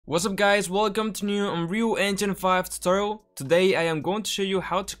What's up guys, welcome to new Unreal Engine 5 tutorial. Today I am going to show you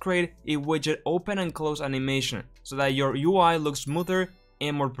how to create a widget open and close animation so that your UI looks smoother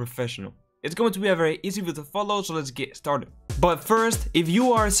and more professional. It's going to be a very easy video to follow, so let's get started. But first, if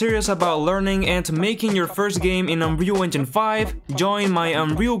you are serious about learning and making your first game in Unreal Engine 5, join my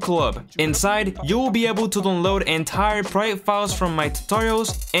Unreal Club. Inside, you will be able to download entire private files from my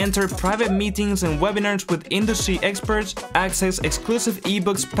tutorials, enter private meetings and webinars with industry experts, access exclusive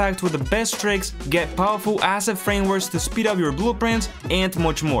ebooks packed with the best tricks, get powerful asset frameworks to speed up your blueprints, and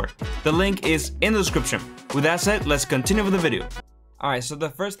much more. The link is in the description. With that said, let's continue with the video. Alright, so the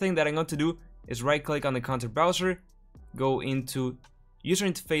first thing that I'm going to do is right click on the content browser, go into user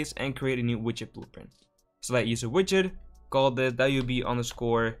interface and create a new widget blueprint. Select user widget, call this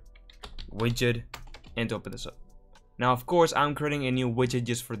WB_widget and open this up. Now of course I'm creating a new widget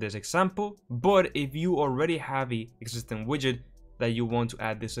just for this example, but if you already have an existing widget that you want to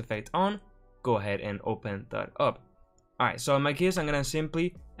add this effect on, go ahead and open that up. Alright, so in my case I'm gonna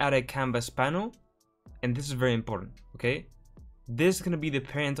simply add a canvas panel, and this is very important, okay? This is going to be the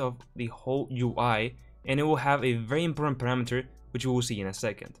parent of the whole UI, and it will have a very important parameter which we will see in a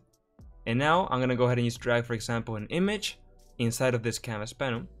second. And now I'm going to go ahead and just drag, for example, an image inside of this canvas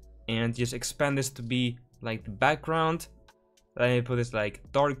panel and just expand this to be like the background. Let me put this like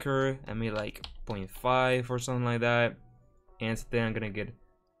darker and maybe like 0.5 or something like that. And then I'm going to get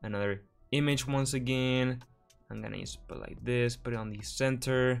another image once again. I'm going to just put like this, put it on the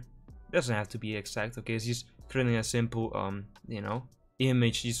center. It doesn't have to be exact, okay? It's just creating a simple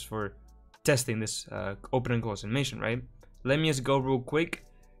image just for testing this open and close animation, right? Let me just go real quick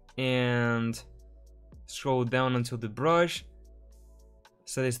and scroll down until the brush,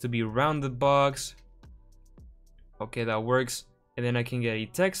 set this to be around the box. Okay, that works. And then I can get a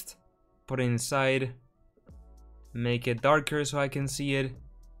text, put it inside, make it darker so I can see it,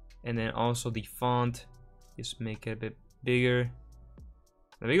 and then also the font, just make it a bit bigger.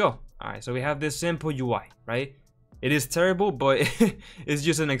 There we go. Alright, so we have this simple UI, right? It is terrible, but it's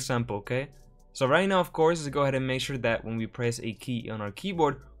just an example, okay? So right now, of course, let's go ahead and make sure that when we press a key on our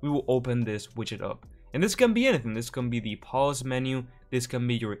keyboard, we will open this widget up. And this can be anything. This can be the pause menu, this can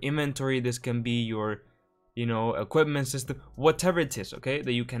be your inventory, this can be your, equipment system, whatever it is, okay,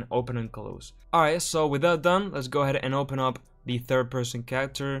 that you can open and close. Alright, so with that done, let's go ahead and open up the third-person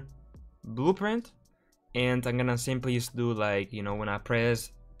character blueprint. And I'm gonna simply just do like, when I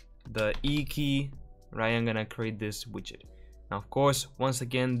press the E key, right, I'm gonna create this widget. Now of course, once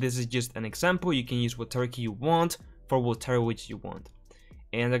again, this is just an example. You can use whatever key you want for whatever widget you want.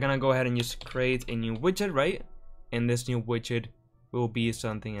 And I'm gonna go ahead and just create a new widget, right? And this new widget will be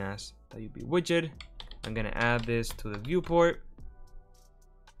something as WB widget. I'm gonna add this to the viewport,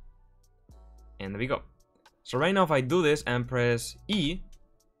 and there we go. So right now, if I do this and press E,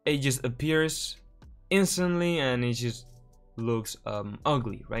 it just appears instantly, and it just looks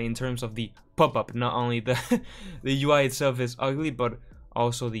ugly, right? In terms of the pop-up, not only the UI itself is ugly, but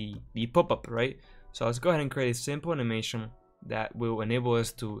also the pop-up, right? So let's go ahead and create a simple animation that will enable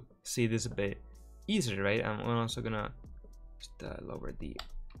us to see this a bit easier, right? I'm also gonna just lower the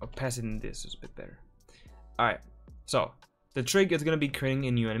opacity in this, is a bit better. All right, so the trick is gonna be creating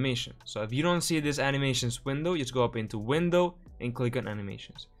a new animation. So if you don't see this animations window, just go up into window and click on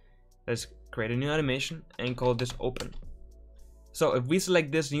animations. Let's create a new animation and call this open. So if we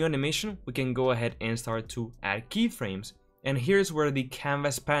select this new animation, we can go ahead and start to add keyframes. And here's where the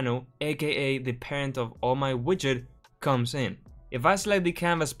canvas panel, aka the parent of all my widget, comes in. If I select the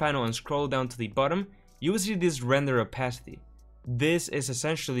canvas panel and scroll down to the bottom, you will see this render opacity. This is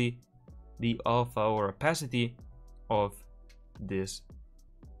essentially the alpha or opacity of this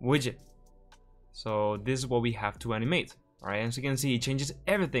widget. So this is what we have to animate. Alright, as you can see, it changes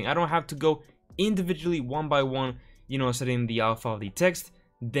everything. I don't have to go individually one by one, setting the alpha of the text,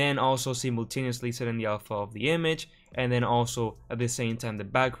 then also simultaneously setting the alpha of the image, and then also at the same time the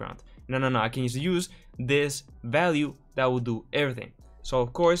background. No, I can just use this value that will do everything. So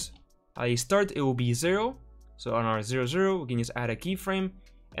of course, at start it will be 0. So on our 0, 0, we can just add a keyframe,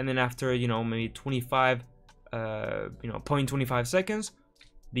 and then after maybe 25, 0.25 seconds,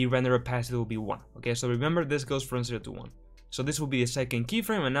 the render opacity will be 1. Okay, so remember this goes from 0 to 1. So this will be the second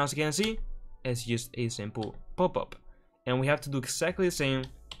keyframe, and now as you can see, it's just a simple pop-up. And we have to do exactly the same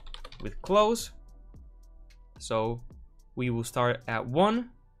with close. So we will start at 1,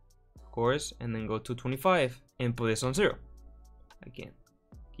 of course, and then go to 25 and put this on 0. Again,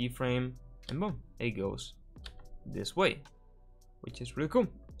 keyframe, and boom, it goes this way, which is really cool.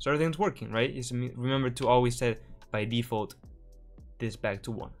 So everything's working, right? Just remember to always set by default this back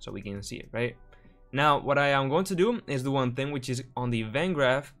to 1 so we can see it, right? Now what I am going to do is the one thing which is on the event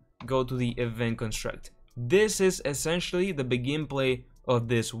graph. go to the event construct. This is essentially the begin play of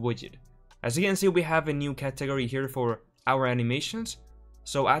this widget. As you can see, we have a new category here for our animations.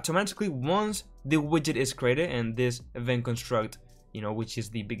 So automatically, once the widget is created and this event construct, which is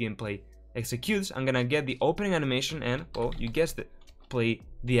the begin play, executes, I'm gonna get the opening animation and, well, you guessed it, play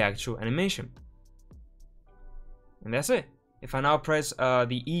the actual animation. And that's it. If I now press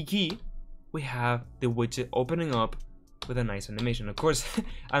the E key, we have the widget opening up with a nice animation. Of course,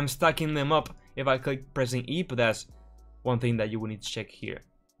 I'm stacking them up if I click pressing E, but that's one thing that you will need to check here.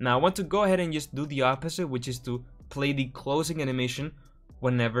 Now I want to go ahead and just do the opposite, which is to play the closing animation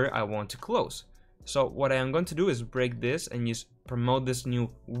whenever I want to close. So what I am going to do is break this and just promote this new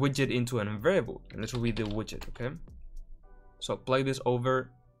widget into a variable, and this will be the widget. Okay, so plug this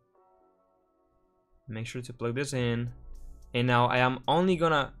over, make sure to plug this in, and now I am only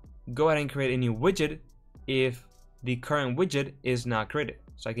gonna go ahead and create a new widget if the current widget is not created.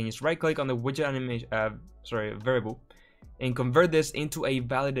 So I can just right click on the widget animation variable and convert this into a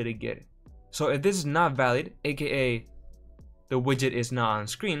validated get. So if this is not valid, aka the widget is not on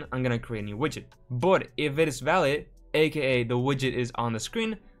screen, I'm gonna create a new widget. But if it is valid, aka the widget is on the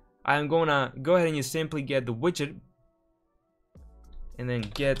screen, I'm gonna go ahead and just simply get the widget and then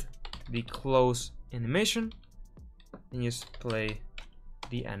get the close animation and just play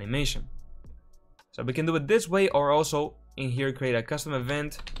the animation. So we can do it this way, or also in here create a custom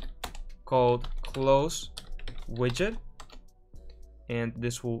event called close widget, and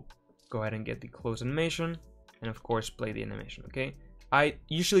this will go ahead and get the close animation and of course play the animation. Okay, I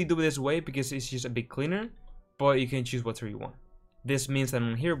usually do it this way because it's just a bit cleaner, but you can choose whatever you want. This means that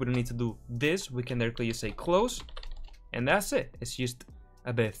on here we don't need to do this, we can directly just say close, and that's it. It's just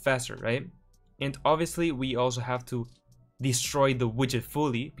a bit faster, right? And obviously we also have to destroy the widget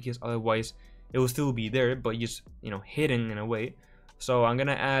fully, because otherwise it will still be there but just hidden in a way. So I'm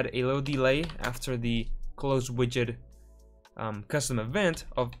gonna add a little delay after the close widget custom event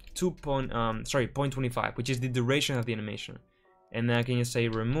of 0.25, which is the duration of the animation. And then I can just say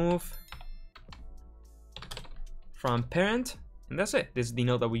remove from parent, and that's it. This is the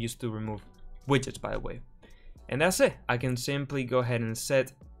node that we used to remove widgets, by the way. And that's it. I can simply go ahead and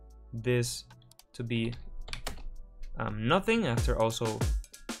set this to be nothing after also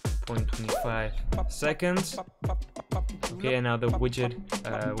 0.25 seconds. Okay, and now the widget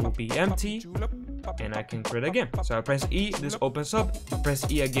will be empty, and I can create again. So I press E, this opens up, press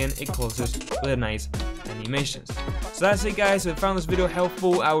E again, it closes with a nice animations. So that's it, guys. If you found this video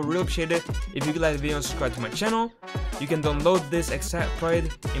helpful, I would really appreciate it if you could like the video and subscribe to my channel. You can download this exact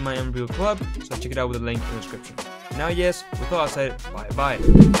project in my Unreal Club, so check it out with the link in the description. Now yes, with all that said, bye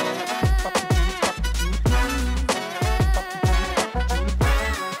bye.